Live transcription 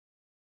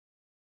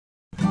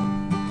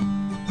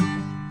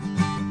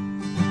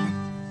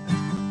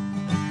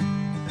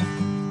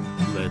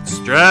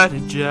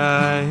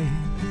strategize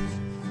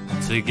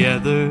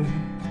together.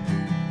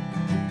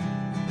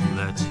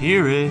 Let's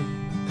hear it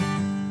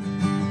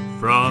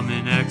from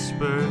an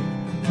expert.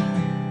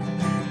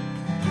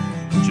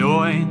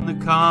 Join the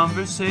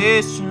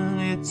conversation,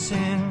 it's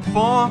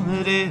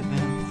informative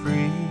and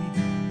free.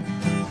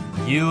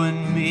 You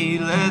and me,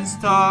 let's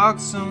talk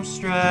some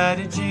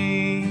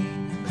strategy.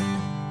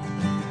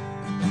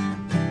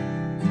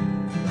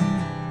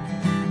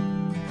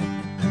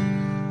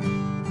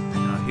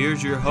 Now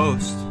here's your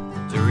host,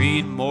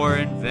 Doreen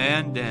Morin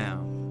Van Dam.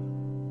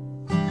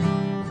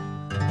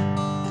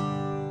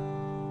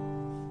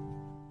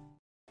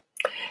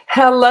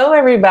 Hello,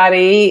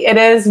 everybody. It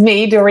is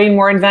me, Doreen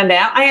Morin Van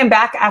Dam. I am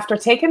back after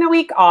taking a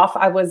week off.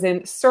 I was in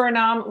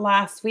Suriname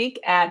last week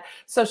at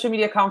Social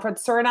Media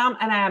Conference Suriname,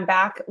 and I am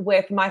back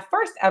with my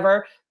first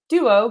ever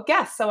duo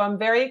guest. So I'm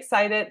very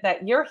excited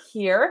that you're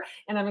here,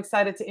 and I'm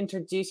excited to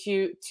introduce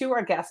you to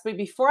our guest. But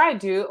before I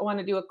do, I want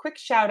to do a quick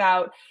shout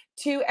out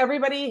to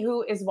everybody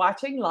who is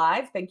watching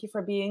live. Thank you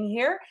for being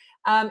here.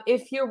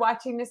 If you're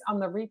watching this on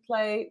the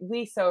replay,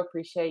 we so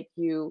appreciate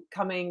you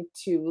coming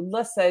to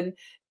listen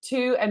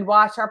to and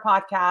watch our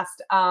podcast,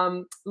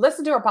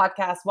 listen to our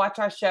podcast, watch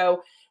our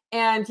show.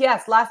 And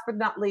yes, last but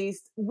not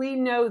least, we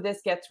know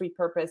this gets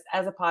repurposed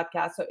as a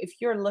podcast. So if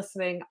you're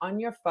listening on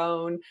your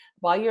phone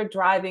while you're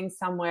driving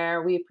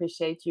somewhere, we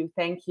appreciate you.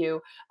 Thank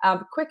you.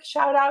 Quick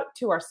shout out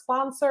to our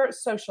sponsor,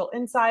 Social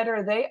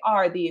Insider. They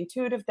are the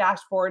intuitive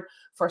dashboard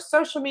for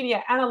social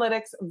media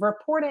analytics,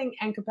 reporting,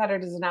 and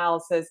competitors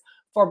analysis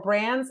for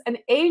brands and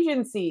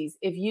agencies.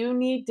 If you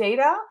need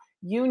data,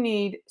 you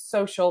need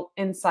Social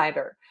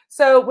Insider.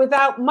 So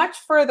without much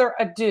further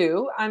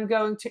ado, I'm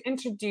going to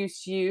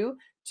introduce you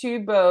to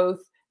both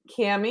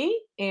Cami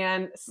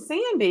and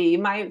Sandy,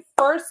 my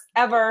first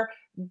ever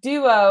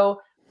duo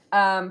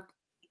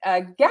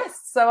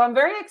guests. So I'm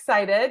very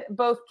excited.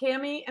 Both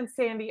Cami and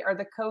Sandy are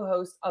the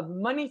co-hosts of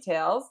Money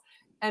Tales,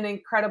 an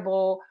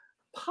incredible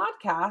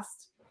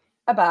podcast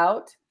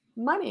about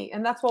money.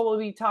 And that's what we'll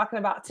be talking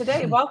about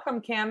today.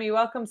 Welcome, Cami.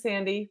 Welcome,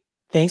 Sandy.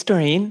 Thanks,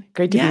 Doreen.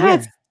 Great to be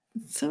here.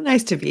 It's so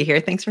nice to be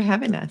here. Thanks for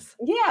having us.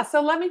 Yeah, so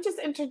let me just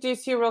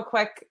introduce you real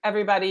quick,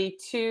 everybody,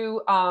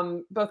 to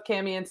both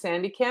Cami and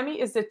Sandy. Cami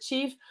is the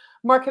Chief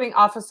Marketing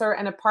Officer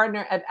and a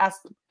partner at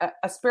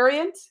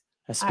Aspirient.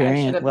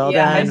 Aspirient, well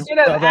done. I should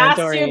have asked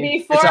Doreen.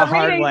 You before it's a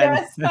hard reading one.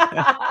 this.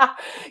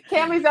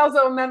 Cami's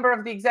also a member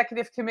of the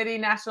Executive Committee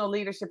National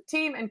Leadership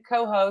Team and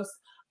co-host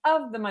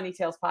of the Money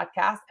Tales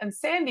podcast. And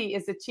Sandy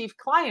is the Chief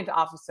Client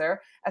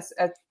Officer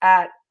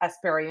at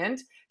Aspirient.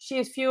 She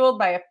is fueled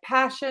by a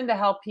passion to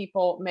help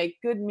people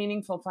make good,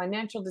 meaningful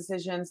financial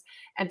decisions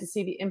and to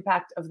see the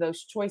impact of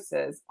those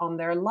choices on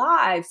their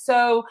lives.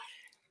 So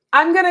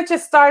I'm going to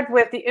just start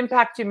with the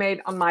impact you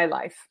made on my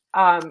life.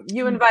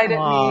 You invited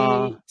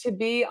me to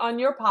be on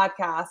your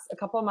podcast a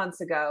couple of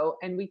months ago,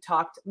 and we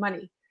talked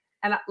money.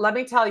 And let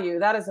me tell you,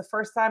 that is the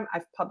first time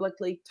I've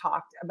publicly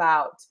talked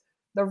about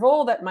the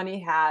role that money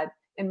had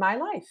in my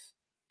life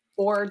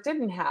or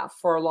didn't have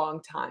for a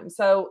long time.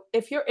 So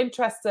if you're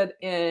interested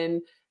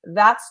in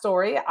that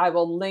story, I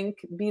will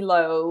link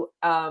below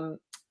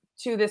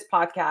to this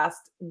podcast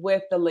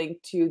with the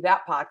link to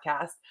that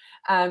podcast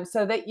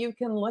so that you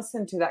can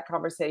listen to that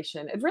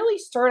conversation. It really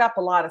stirred up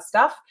a lot of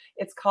stuff.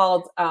 It's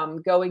called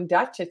Going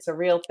Dutch. It's a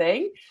real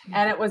thing.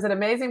 And it was an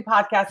amazing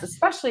podcast,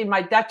 especially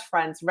my Dutch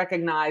friends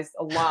recognized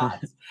a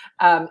lot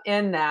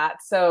in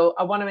that. So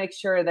I want to make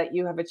sure that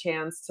you have a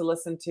chance to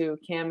listen to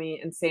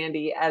Cami and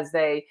Sandy as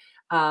they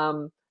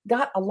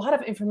got a lot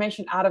of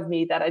information out of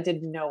me that I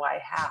didn't know I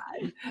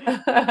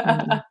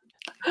had.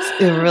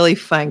 It's a really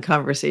fun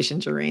conversation,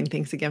 Doreen.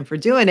 Thanks again for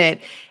doing it.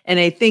 And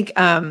I think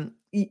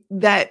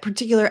that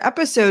particular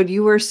episode,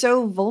 you were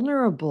so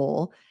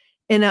vulnerable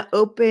in an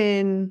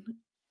open,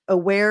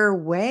 aware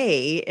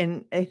way.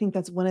 And I think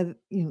that's one of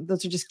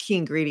those are just key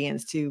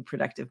ingredients to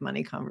productive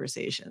money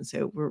conversations.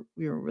 So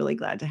we were really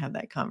glad to have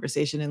that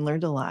conversation and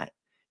learned a lot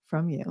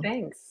from you.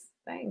 Thanks.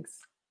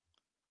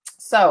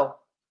 So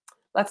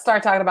let's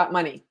start talking about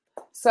money.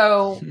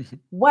 So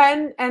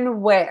when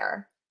and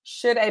where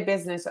should a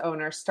business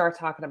owner start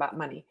talking about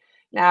money?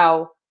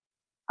 Now,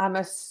 I'm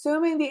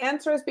assuming the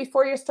answer is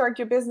before you start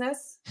your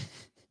business.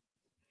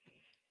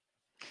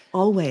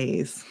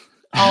 Always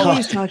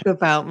talk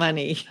about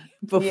money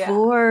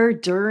before,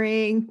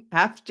 during,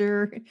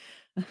 after.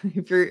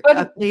 If you're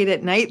up late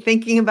at night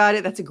thinking about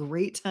it, that's a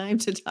great time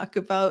to talk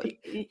about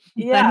money.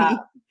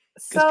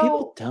 Because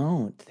people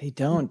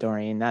don't,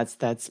 Doreen.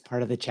 That's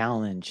part of the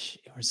challenge.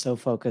 We're so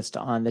focused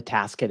on the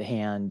task at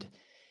hand.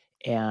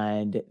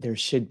 And there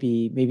should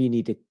be, maybe you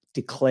need to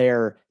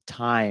declare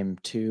time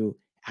to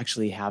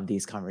actually have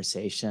these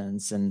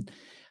conversations. And,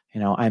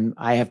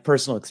 I have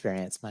personal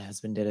experience. My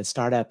husband did a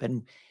startup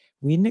and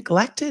we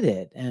neglected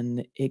it,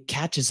 and it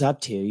catches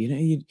up to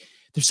you.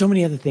 There's so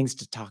many other things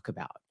to talk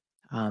about,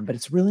 but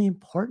it's really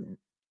important.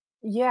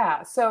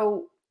 Yeah.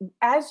 So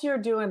as you're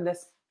doing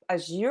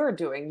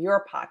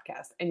your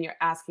podcast and you're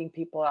asking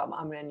people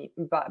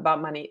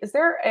about money, is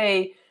there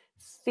a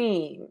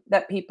theme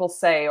that people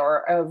say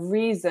or a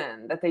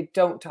reason that they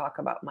don't talk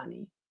about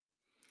money?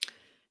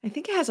 I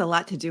think it has a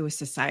lot to do with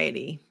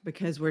society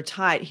because we're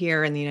taught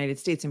here in the United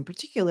States in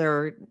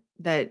particular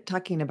that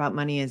talking about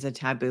money is a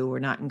taboo. We're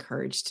not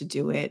encouraged to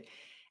do it.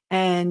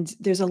 And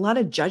there's a lot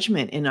of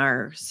judgment in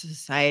our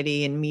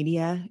society and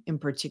media in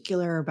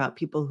particular about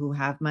people who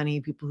have money,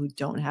 people who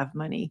don't have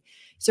money.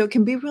 So it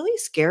can be really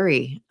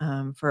scary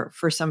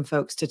for some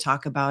folks to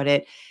talk about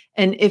it.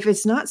 And if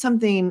it's not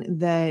something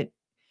that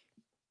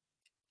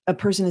a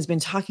person has been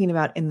talking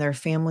about in their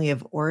family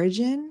of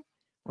origin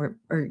or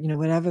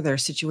whatever their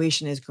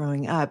situation is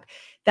growing up,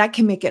 that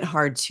can make it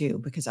hard too,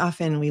 because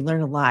often we learn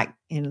a lot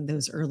in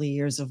those early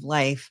years of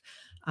life.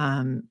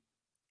 Um,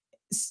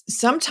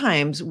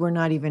 Sometimes we're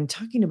not even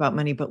talking about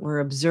money, but we're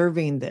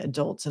observing the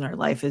adults in our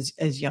life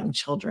as young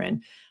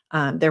children.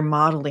 They're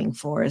modeling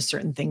for us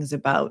certain things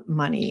about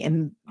money,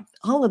 and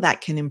all of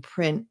that can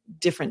imprint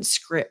different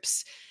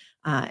scripts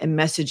and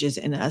messages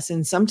in us.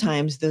 And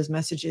sometimes those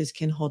messages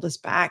can hold us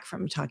back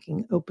from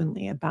talking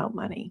openly about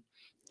money.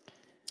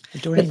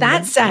 Doreen, But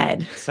that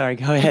said, sorry,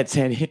 go ahead,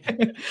 Sandy.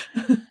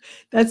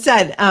 that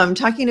said,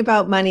 talking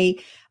about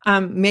money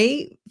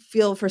may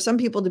feel for some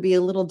people to be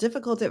a little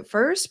difficult at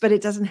first, but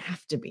it doesn't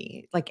have to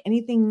be. Like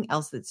anything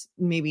else that's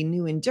maybe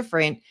new and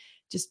different,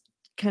 just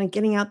kind of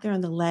getting out there on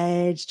the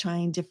ledge,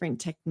 trying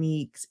different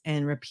techniques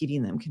and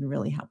repeating them can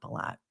really help a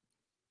lot.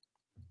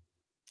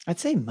 I'd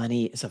say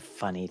money is a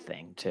funny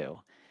thing too.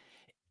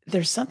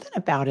 There's something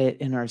about it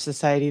in our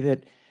society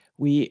that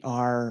we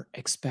are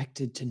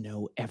expected to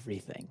know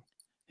everything,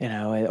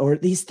 or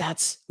at least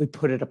we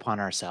put it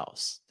upon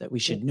ourselves that we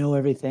should know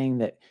everything,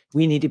 that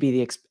we need to be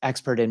the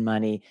expert in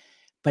money.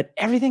 But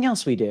everything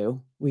else we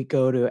do, we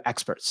go to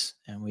experts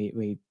and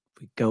we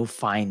go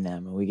find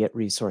them and we get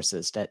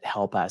resources that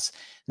help us. And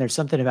there's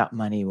something about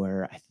money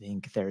where I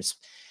think there's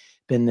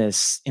been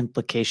this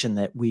implication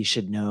that we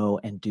should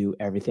know and do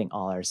everything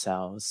all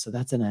ourselves. So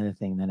that's another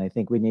thing that I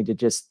think we need to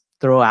just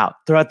throw out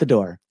the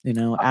door,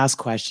 ask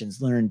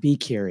questions, learn, be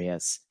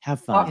curious,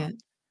 have fun.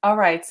 All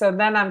right. So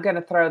then I'm going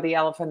to throw the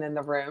elephant in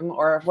the room,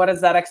 or what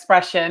is that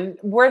expression?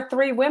 We're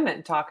three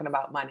women talking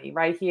about money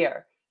right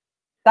here.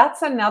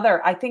 That's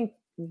another, I think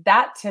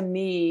that to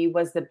me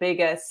was the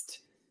biggest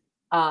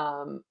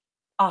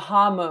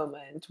aha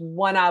moment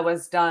when I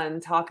was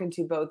done talking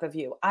to both of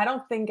you. I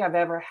don't think I've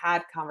ever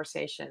had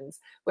conversations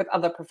with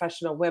other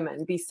professional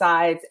women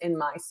besides in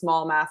my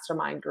small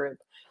mastermind group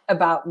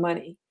about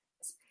money.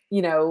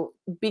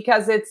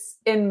 Because it's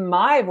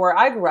where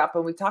I grew up,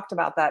 and we talked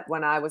about that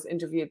when I was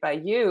interviewed by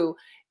you,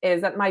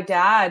 is that my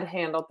dad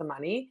handled the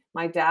money.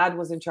 My dad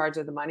was in charge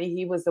of the money.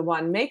 He was the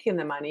one making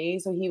the money.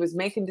 So he was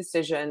making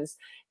decisions,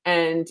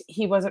 and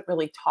he wasn't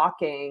really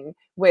talking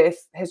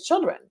with his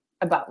children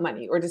about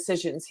money or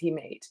decisions he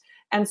made.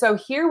 And so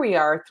here we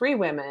are, three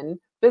women,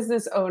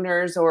 business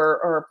owners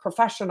or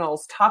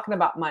professionals talking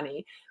about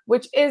money,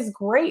 which is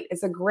great.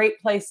 It's a great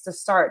place to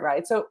start,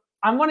 right? So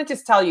I want to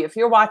just tell you, if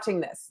you're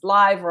watching this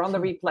live or on the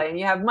replay and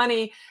you have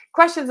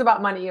questions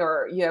about money,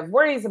 or you have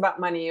worries about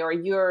money, or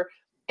you're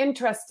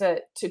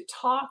interested to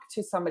talk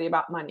to somebody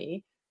about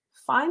money,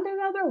 find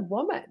another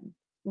woman,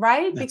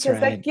 right? That's because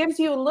right. That gives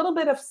you a little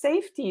bit of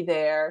safety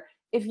there.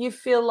 If you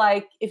feel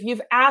like, if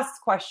you've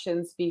asked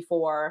questions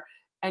before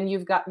and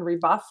you've gotten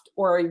rebuffed,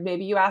 or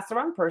maybe you asked the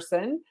wrong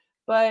person,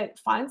 but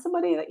find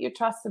somebody that you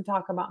trust and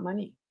talk about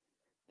money.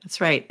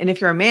 That's right. And if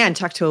you're a man,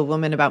 talk to a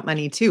woman about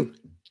money too.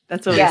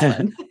 That's always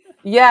fun.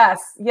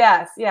 Yes.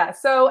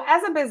 So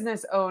as a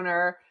business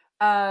owner,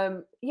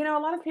 a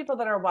lot of people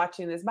that are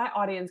watching this, my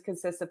audience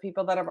consists of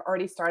people that have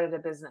already started a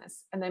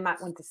business and they might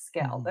want to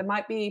scale. Mhm. They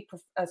might be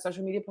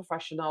social media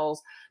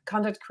professionals,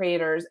 content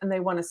creators, and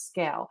they want to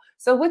scale.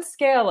 So with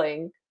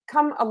scaling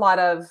come a lot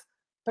of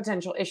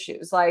potential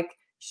issues like,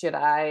 should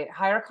I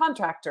hire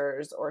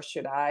contractors or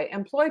should I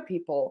employ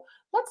people?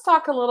 Let's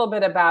talk a little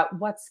bit about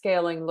what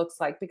scaling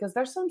looks like, because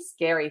there's some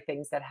scary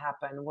things that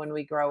happen when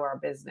we grow our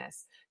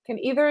business. Can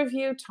either of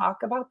you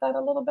talk about that a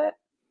little bit?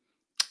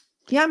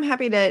 Yeah, I'm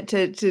happy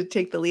to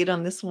take the lead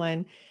on this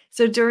one.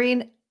 So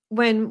Doreen,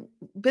 when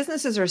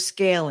businesses are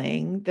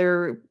scaling,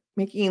 they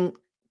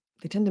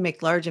tend to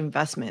make large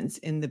investments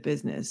in the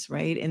business,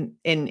 right? And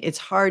it's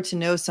hard to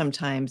know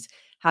sometimes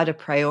how to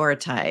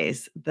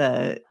prioritize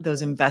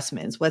those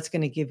investments. What's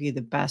going to give you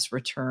the best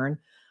return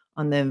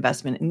on the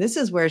investment? And this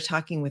is where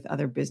talking with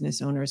other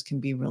business owners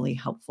can be really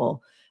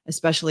helpful,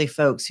 especially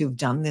folks who've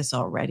done this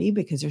already,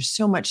 because there's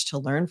so much to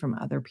learn from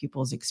other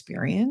people's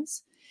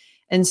experience.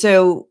 And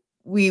so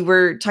we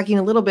were talking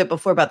a little bit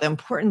before about the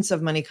importance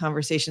of money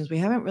conversations. We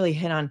haven't really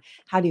hit on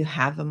how do you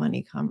have a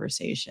money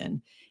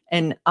conversation.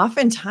 And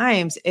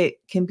oftentimes it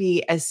can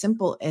be as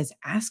simple as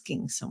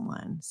asking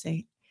someone,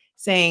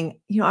 saying,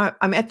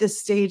 I'm at this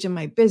stage in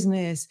my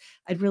business.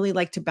 I'd really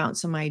like to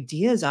bounce some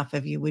ideas off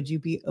of you. Would you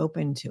be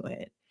open to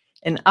it?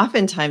 And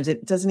oftentimes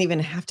it doesn't even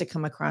have to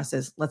come across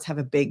as let's have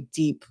a big,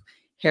 deep,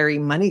 hairy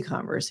money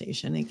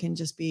conversation. It can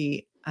just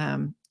be,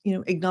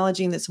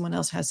 acknowledging that someone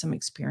else has some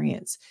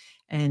experience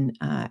and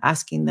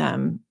asking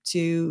them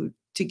to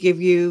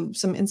give you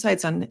some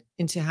insights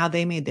into how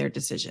they made their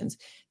decisions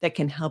that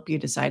can help you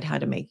decide how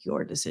to make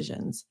your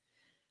decisions.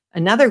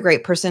 Another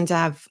great person to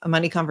have a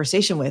money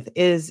conversation with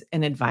is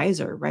an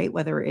advisor, right?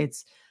 Whether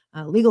it's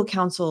a legal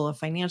counsel, a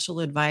financial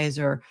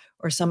advisor,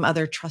 or some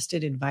other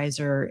trusted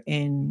advisor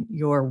in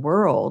your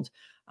world.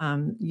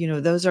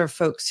 Those are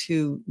folks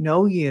who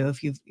know you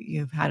if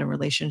you've had a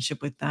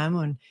relationship with them.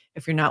 And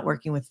if you're not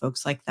working with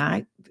folks like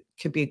that, it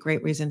could be a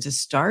great reason to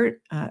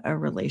start a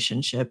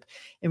relationship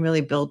and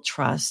really build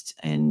trust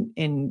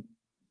and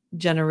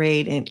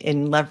generate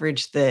and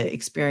leverage the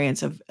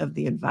experience of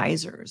the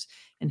advisors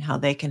and how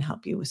they can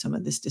help you with some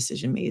of this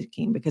decision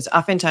making, because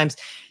oftentimes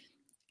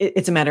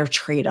it's a matter of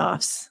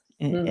trade-offs.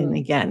 And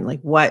again,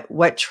 like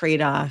what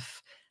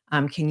trade-off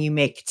can you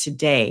make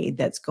today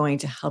that's going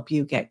to help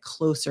you get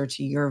closer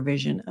to your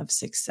vision of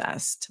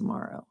success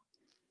tomorrow?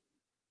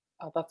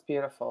 Oh, that's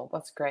beautiful.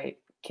 That's great.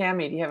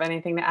 Cami, do you have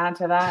anything to add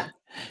to that?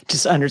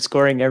 Just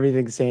underscoring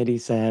everything Sandy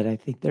said. I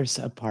think there's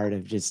a part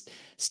of just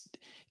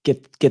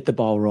get the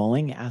ball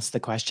rolling, ask the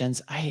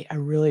questions. I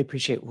really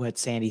appreciate what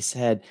Sandy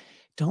said.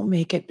 Don't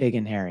make it big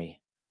and hairy.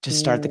 Just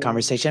start the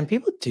conversation.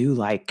 People do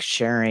like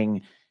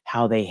sharing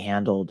how they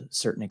handled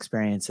certain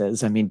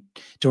experiences. I mean,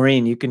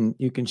 Doreen, you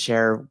can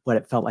share what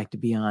it felt like to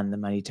be on the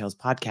Money Tales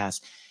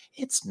podcast.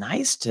 It's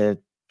nice to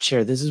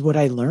share, this is what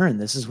I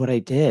learned, this is what I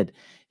did.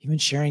 Even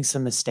sharing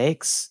some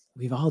mistakes,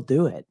 we've all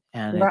do it.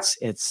 And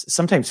it's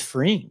sometimes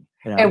freeing.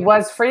 It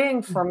was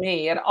freeing for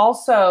me. It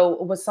also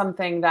was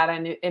something that I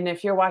knew, and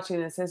if you're watching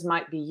this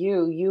might be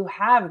you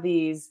have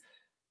these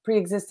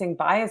pre-existing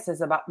biases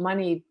about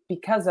money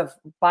because of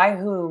by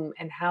whom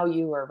and how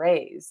you were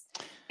raised.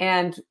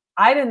 And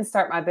I didn't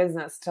start my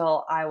business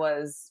till I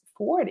was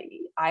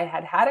 40. I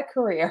had a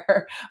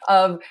career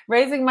of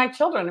raising my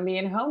children and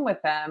being home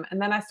with them.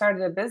 And then I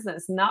started a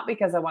business, not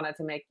because I wanted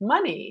to make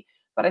money,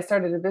 but I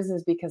started a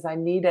business because I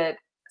needed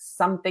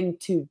something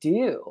to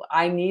do.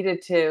 I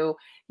needed to,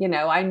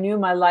 I knew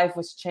my life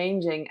was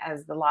changing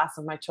as the last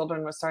of my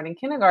children was starting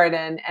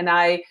kindergarten, and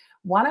I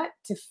wanted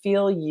to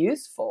feel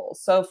useful.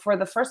 So for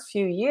the first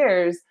few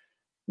years,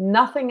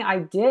 nothing I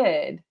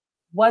did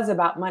was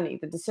about money.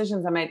 The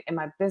decisions I made in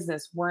my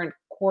business weren't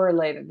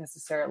correlated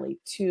necessarily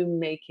to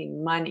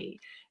making money.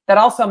 That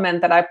also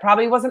meant that I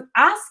probably wasn't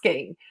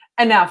asking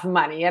enough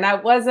money and I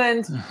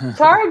wasn't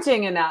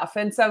charging enough.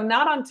 And so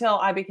not until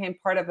I became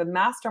part of a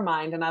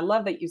mastermind, and I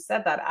love that you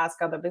said that,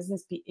 ask other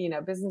business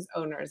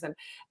owners and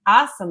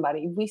ask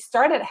somebody, we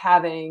started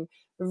having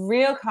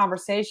real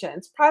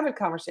conversations, private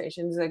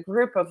conversations, a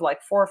group of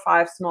like 4 or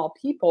 5 small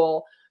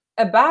people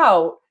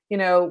about,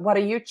 what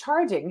are you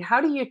charging?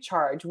 How do you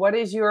charge? What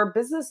is your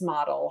business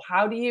model?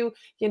 How do you,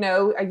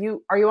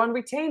 are you on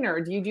retainer?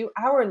 Do you do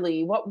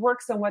hourly? What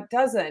works and what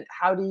doesn't?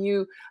 How do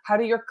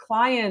your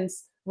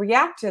clients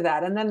react to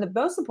that? And then the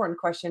most important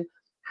question,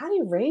 how do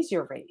you raise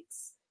your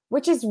rates?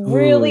 Which is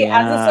really,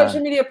 as a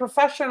social media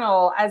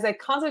professional, as a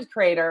content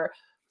creator,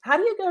 how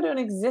do you go to an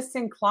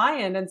existing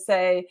client and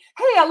say,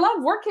 hey, I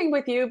love working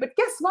with you, but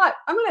guess what?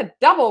 I'm going to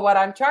double what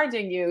I'm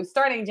charging you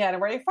starting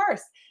January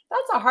 1st.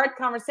 That's a hard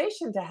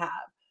conversation to have,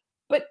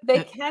 but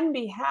they can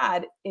be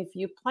had if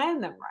you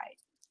plan them right.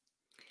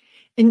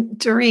 And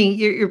Doreen,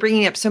 you're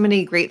bringing up so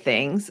many great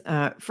things.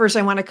 First,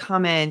 I want to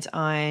comment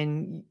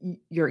on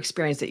your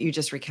experience that you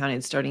just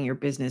recounted starting your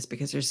business,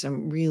 because there's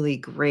some really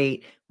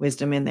great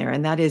wisdom in there.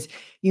 And that is,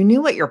 you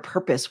knew what your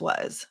purpose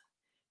was,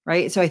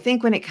 right? So I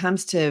think when it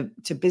comes to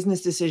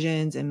business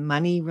decisions and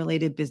money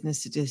related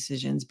business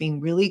decisions,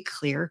 being really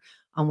clear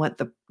on what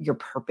your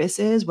purpose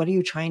is, what are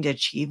you trying to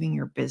achieve in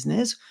your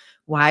business?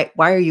 Why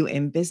are you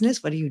in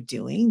business? What are you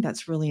doing?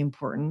 That's really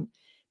important.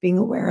 Being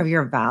aware of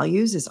your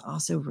values is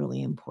also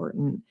really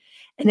important.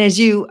 And as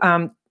you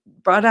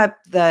brought up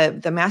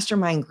the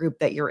mastermind group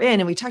that you're in,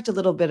 and we talked a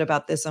little bit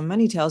about this on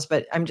Money Tales,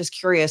 but I'm just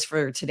curious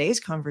for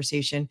today's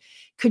conversation,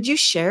 could you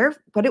share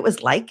what it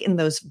was like in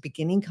those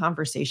beginning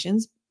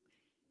conversations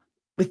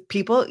with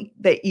people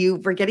that you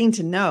were getting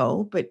to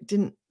know, but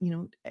didn't,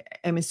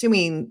 I'm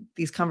assuming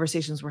these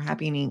conversations were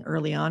happening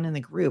early on in the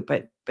group,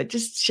 but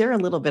just share a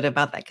little bit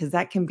about that, because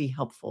that can be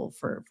helpful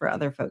for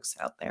other folks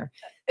out there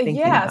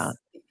thinking about.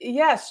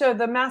 Yes. So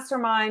the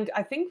mastermind,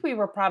 I think we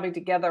were probably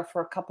together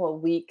for a couple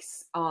of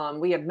weeks.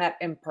 We had met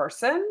in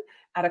person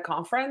at a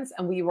conference,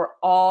 and we were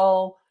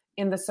all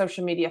in the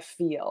social media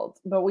field,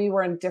 but we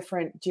were in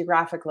different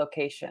geographic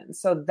locations.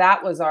 So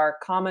that was our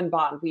common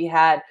bond. We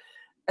had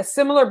a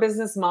similar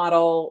business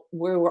model.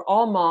 We were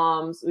all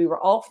moms. We were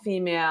all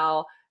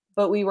female,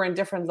 but we were in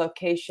different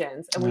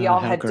locations, and we all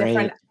had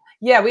different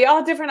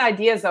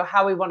ideas of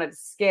how we wanted to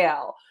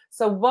scale.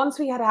 So once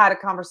we had a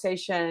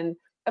conversation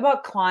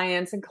about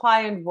clients and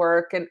client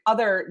work and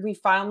we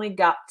finally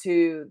got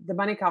to the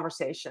money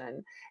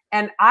conversation.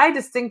 And I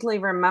distinctly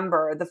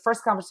remember the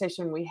first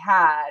conversation we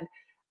had,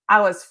 I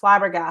was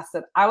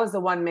flabbergasted. I was the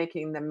one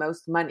making the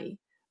most money,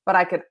 but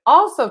I could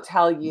also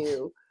tell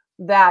you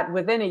that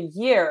within a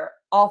year,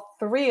 all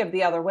 3 of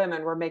the other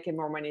women were making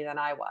more money than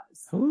I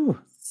was. Ooh.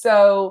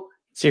 So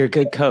you're a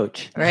good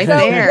coach. Right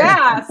there.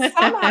 Yeah,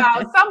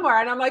 somehow,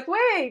 somewhere. And I'm like,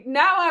 wait,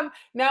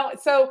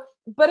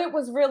 but it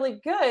was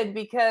really good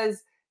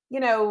because,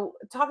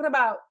 talking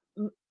about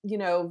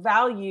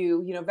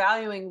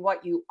valuing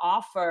what you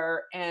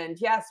offer. And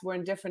yes, we're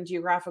in different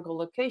geographical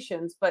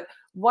locations, but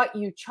what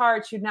you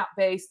charge should not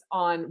based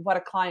on what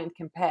a client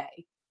can pay.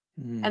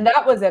 And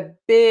that was a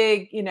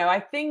big, I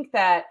think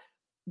that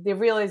the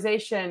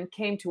realization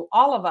came to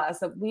all of us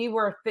that we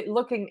were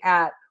looking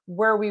at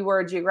where we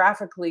were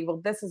geographically.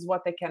 Well, this is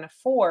what they can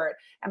afford.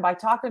 And by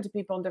talking to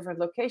people in different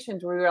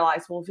locations, we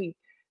realized, well,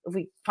 if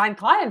we find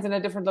clients in a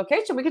different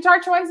location, we could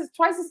charge twice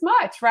as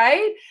much,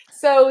 right?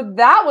 So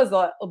that was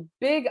a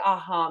big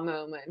aha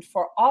moment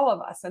for all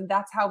of us. And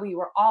that's how we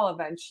were all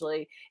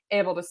eventually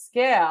able to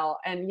scale.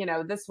 And,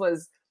 this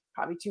was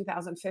probably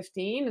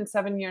 2015, and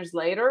 7 years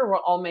later, we're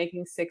all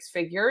making six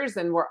figures,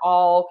 and we're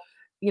all,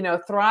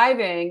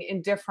 thriving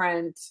in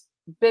different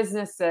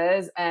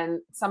businesses.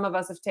 And some of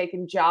us have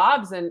taken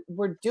jobs and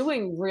we're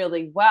doing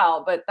really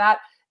well. But that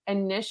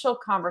initial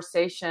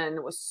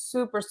conversation was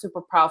super,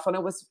 super powerful.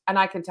 And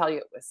I can tell you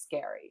it was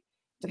scary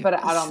to put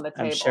it out on the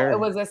table. Sure. It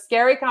was a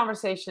scary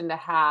conversation to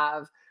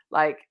have.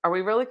 Like, are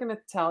we really going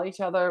to tell each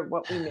other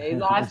what we made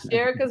last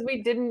year? Because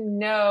we didn't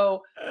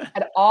know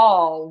at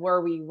all where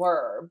we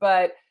were.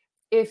 But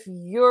if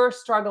you're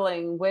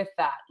struggling with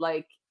that,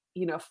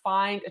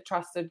 find a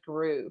trusted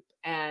group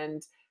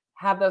and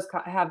have those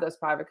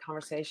private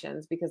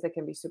conversations, because they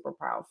can be super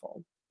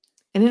powerful.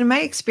 And in my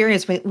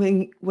experience,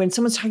 when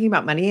someone's talking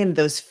about money and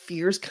those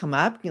fears come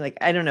up, you're like,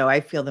 I don't know, I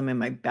feel them in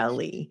my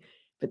belly.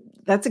 But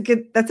that's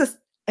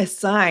a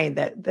sign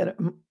that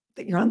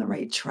you're on the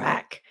right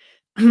track,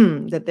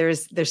 that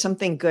there's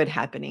something good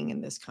happening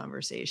in this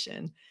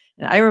conversation.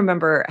 And I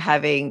remember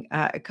having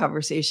a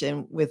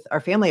conversation with our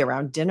family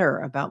around dinner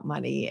about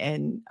money,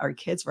 and our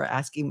kids were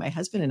asking my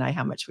husband and I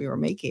how much we were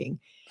making.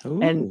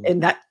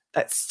 And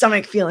that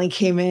stomach feeling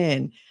came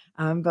in.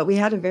 But we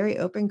had a very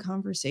open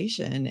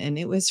conversation, and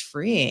it was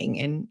freeing.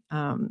 And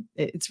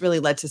it's really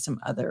led to some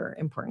other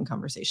important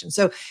conversations.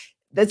 So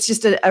that's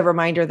just a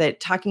reminder that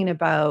talking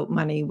about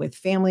money with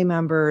family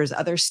members,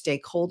 other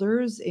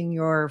stakeholders in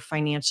your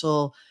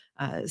financial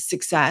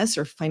success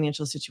or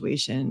financial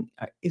situation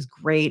is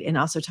great. And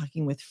also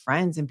talking with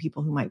friends and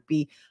people who might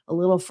be a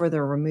little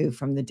further removed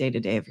from the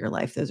day-to-day of your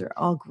life. Those are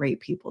all great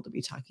people to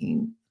be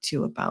talking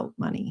to about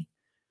money.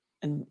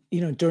 And,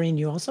 Doreen,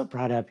 you also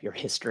brought up your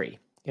history,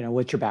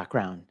 what's your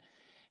background?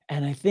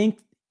 And I think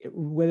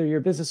whether you're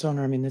a business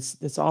owner,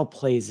 this all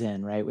plays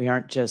in, right? We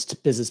aren't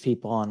just business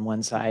people on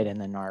one side and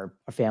then our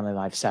family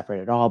life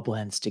separate. It all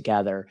blends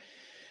together.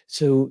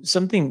 So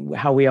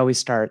how we always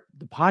start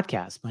the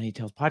podcast, Money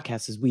Tales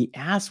Podcast, is we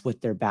ask what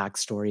their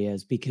backstory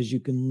is, because you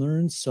can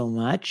learn so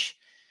much.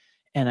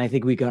 And I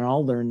think we can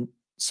all learn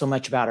so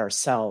much about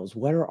ourselves.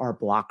 What are our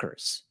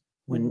blockers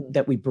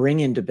that we bring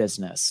into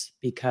business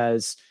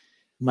because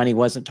money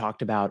wasn't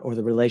talked about, or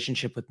the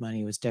relationship with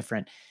money was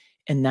different?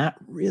 And that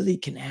really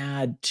can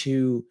add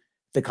to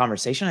the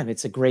conversation.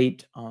 It's a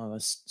great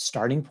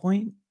starting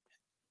point.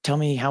 Tell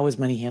me, how is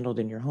money handled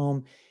in your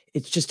home?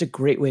 It's just a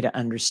great way to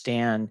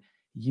understand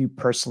you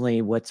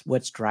personally,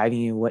 what's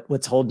driving you,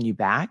 what's holding you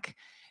back.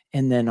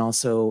 And then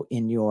also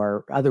in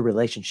your other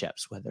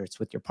relationships, whether it's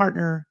with your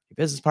partner, your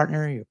business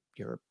partner,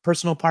 your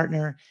personal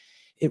partner,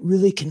 it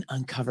really can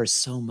uncover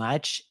so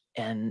much.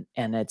 And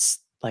it's,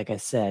 like I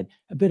said,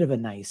 a bit of a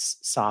nice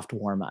soft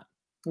warm up.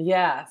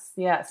 Yes.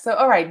 So,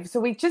 all right. So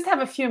we just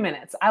have a few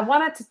minutes. I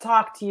wanted to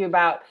talk to you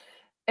about,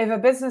 if a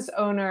business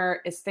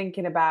owner is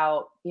thinking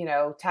about,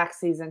 tax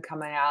season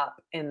coming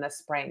up in the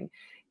spring,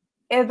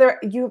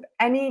 you have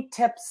any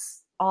tips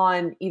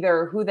on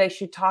either who they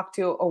should talk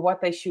to or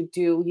what they should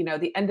do?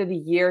 The end of the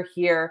year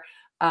here.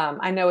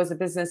 I know as a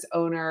business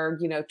owner,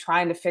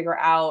 trying to figure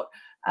out,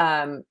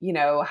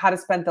 how to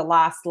spend the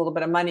last little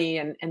bit of money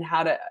and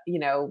how to,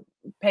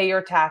 pay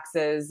your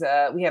taxes.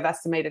 We have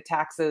estimated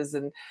taxes.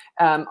 And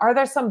are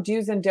there some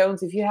do's and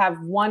don'ts? If you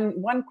have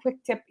one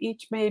quick tip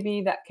each,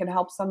 maybe that can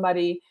help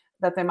somebody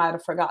that they might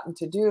have forgotten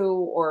to do,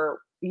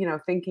 or,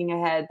 thinking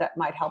ahead, that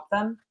might help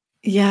them.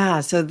 Yeah.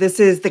 So this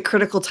is the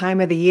critical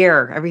time of the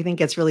year. Everything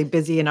gets really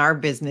busy in our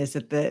business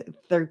at the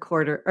third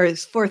quarter or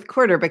fourth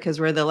quarter, because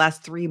we're the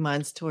last 3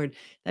 months toward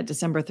that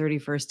December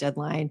 31st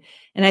deadline.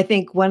 And I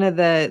think one of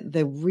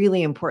the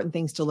really important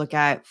things to look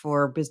at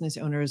for business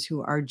owners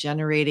who are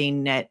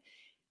generating net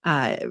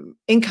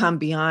income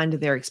beyond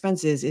their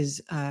expenses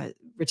is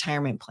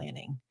retirement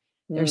planning.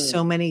 There's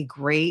so many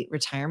great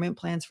retirement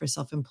plans for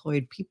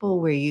self-employed people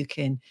where you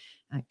can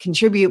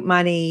contribute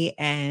money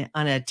and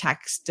on a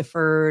tax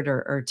deferred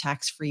or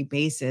tax-free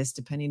basis,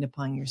 depending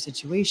upon your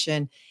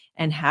situation,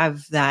 and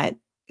have that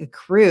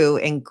accrue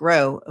and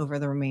grow over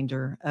the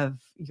remainder of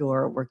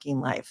your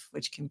working life,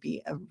 which can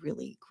be a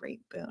really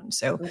great boon.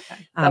 So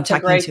that's a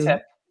great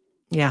tip.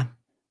 Yeah.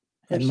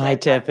 And my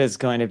tip is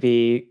going to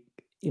be,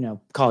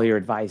 call your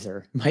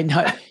advisor.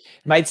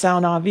 Might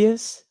sound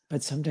obvious,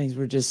 but sometimes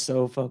we're just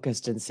so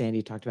focused, and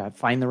Sandy talked about,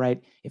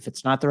 if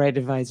it's not the right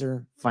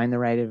advisor, find the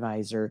right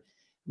advisor.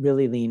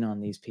 Really lean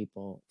on these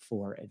people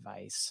for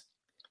advice.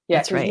 Yeah,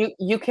 That's because right.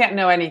 you can't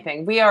know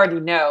anything. We already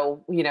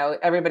know,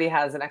 everybody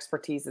has an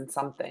expertise in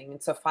something.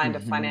 And so find a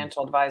Hmm.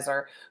 financial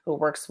advisor who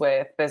works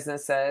with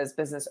businesses,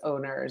 business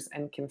owners,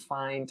 and can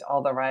find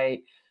all the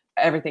right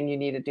everything you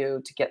need to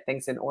do to get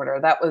things in order.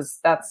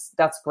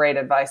 That's great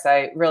advice.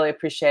 I really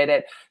appreciate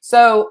it.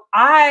 So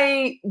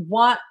I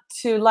want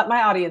to let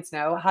my audience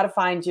know how to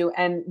find you.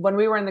 And when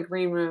we were in the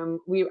green room,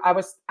 I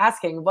was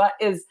asking what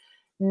is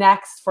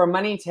next for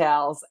Money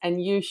Tales,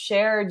 and you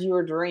shared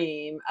your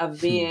dream of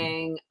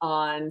being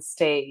on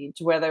stage,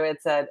 whether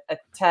it's at a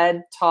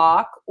TED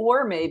talk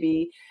or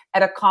maybe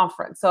at a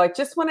conference. So I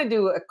just want to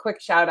do a quick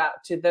shout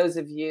out to those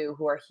of you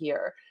who are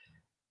here.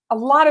 A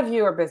lot of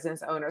you are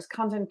business owners,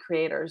 content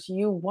creators.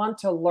 You want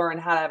to learn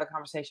how to have a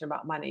conversation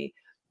about money.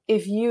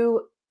 If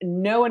you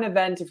know an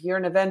event, if you're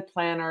an event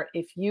planner,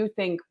 if you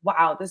think,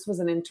 wow, this was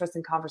an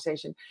interesting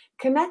conversation,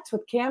 connect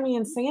with Cami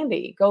and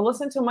Sandy. Go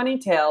listen to Money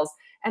Tales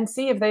and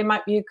see if they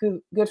might be a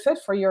good fit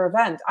for your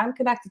event. I'm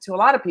connected to a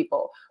lot of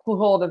people who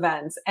hold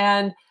events,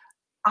 and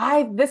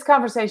this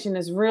conversation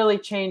has really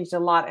changed a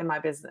lot in my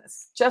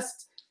business.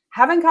 Just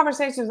having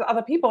conversations with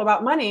other people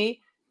about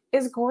money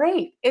is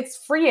great.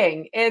 It's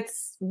freeing.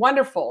 It's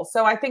wonderful.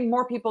 So I think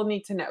more people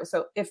need to know.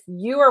 So if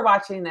you are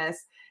watching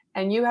this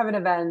and you have an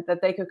event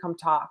that they could come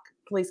talk,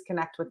 please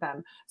connect with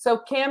them.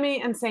 So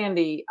Cami and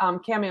Sandy,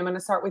 Cami, I'm going to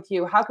start with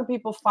you. How can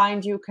people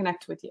find you,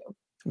 connect with you?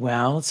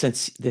 Well,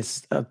 since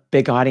this a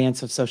big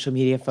audience of social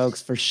media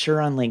folks, for sure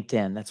on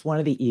LinkedIn. That's one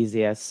of the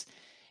easiest.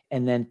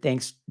 And then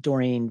thanks,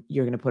 Doreen,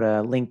 you're going to put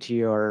a link to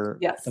the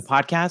Yes.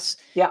 podcast.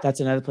 Yeah. That's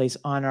another place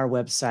on our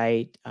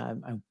website.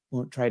 I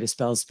won't try to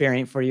spell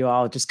Spearink for you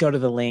all. Just go to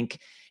the link,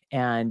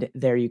 and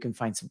there you can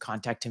find some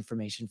contact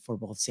information for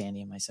both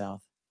Sandy and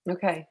myself.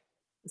 Okay.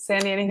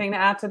 Sandy, anything to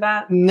add to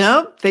that?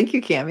 Nope. Thank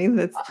you, Cami.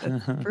 That's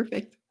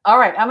perfect. All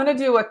right. I'm going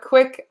to do a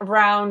quick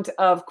round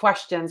of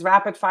questions,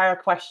 rapid fire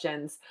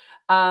questions.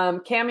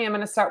 Cami, I'm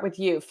going to start with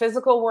you.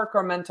 Physical work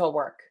or mental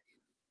work?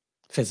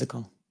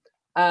 Physical.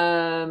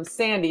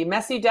 Sandy,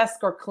 messy desk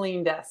or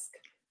clean desk?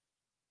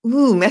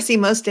 Ooh, messy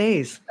most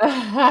days.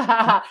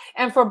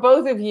 And for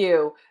both of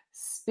you,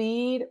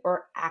 speed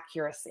or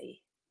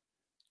accuracy?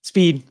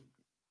 Speed.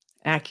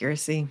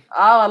 Accuracy.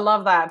 Oh, I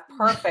love that.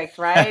 Perfect,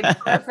 right?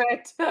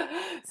 Perfect.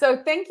 So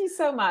thank you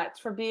so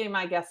much for being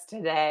my guest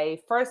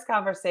today. First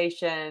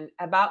conversation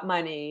about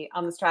money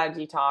on the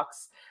Strategy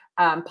Talks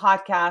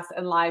podcast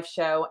and live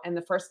show. And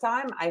the first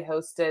time I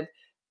hosted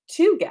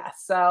 2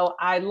 guests. So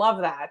I love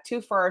that.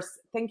 2 firsts.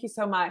 Thank you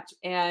so much.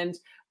 And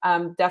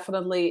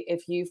definitely,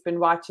 if you've been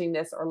watching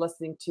this or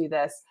listening to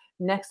this,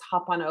 next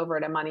hop on over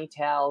to Money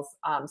Tales.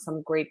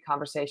 Some great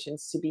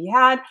conversations to be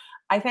had.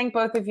 I thank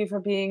both of you for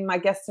being my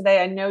guest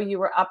today. I know you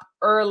were up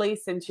early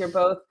since you're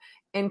both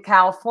in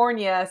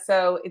California,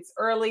 so it's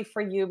early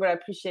for you, but I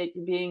appreciate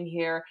you being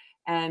here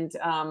and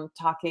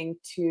talking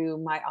to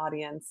my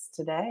audience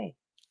today.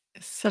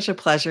 Such a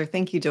pleasure.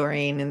 Thank you,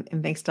 Doreen.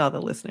 And thanks to all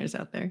the listeners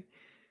out there.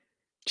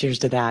 Cheers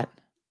to that.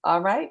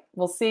 All right.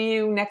 We'll see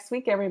you next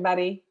week,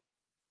 everybody.